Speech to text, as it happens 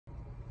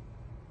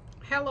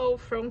Hello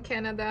from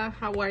Canada.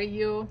 How are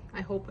you?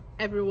 I hope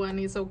everyone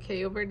is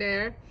okay over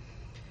there.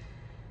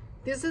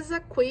 This is a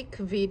quick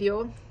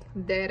video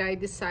that I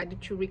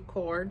decided to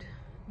record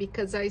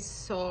because I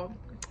saw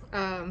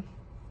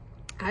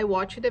I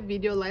watched a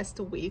video last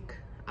week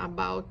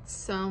about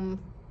some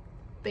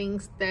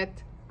things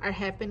that are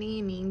happening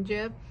in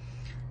India,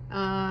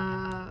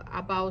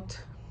 about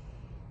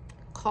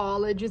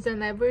colleges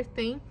and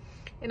everything,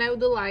 and I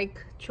would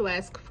like to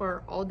ask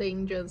for all the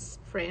Indians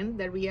friends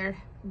that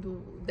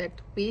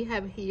we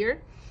have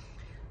here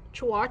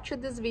to watch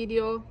this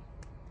video,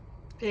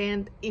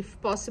 and if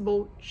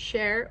possible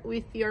share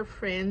with your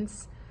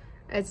friends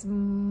as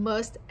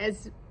much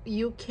as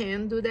you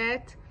can do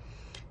that,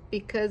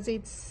 because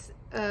it's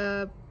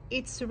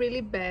really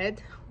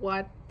bad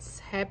what's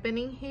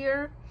happening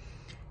here,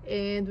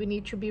 and we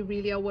need to be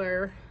really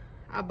aware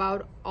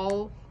about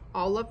all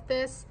of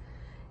this.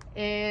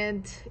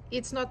 And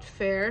it's not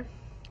fair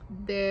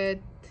that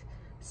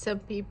some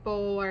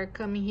people are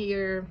coming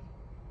here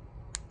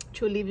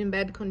to live in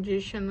bad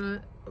conditions,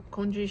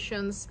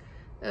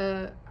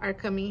 are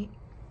coming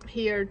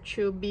here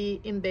to be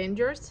in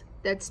dangers.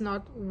 That's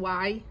not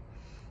why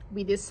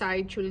we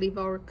decide to leave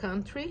our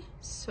country.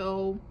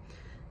 So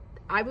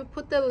I will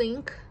put the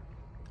link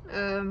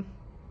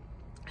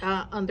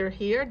under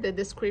here, the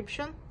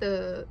description,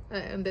 the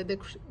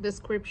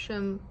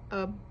description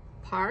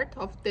part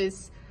of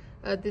this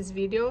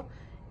video,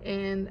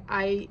 and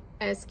I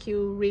ask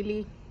you,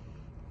 really,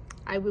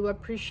 I will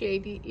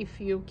appreciate it if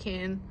you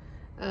can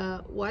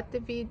watch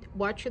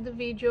the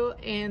video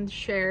and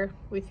share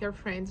with your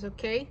friends.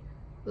 Okay,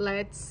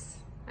 let's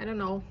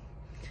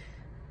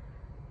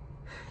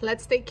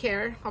take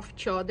care of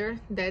each other.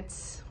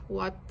 That's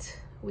what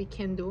we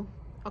can do.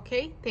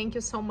 Okay, thank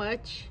you so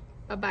much.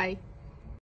 Bye bye.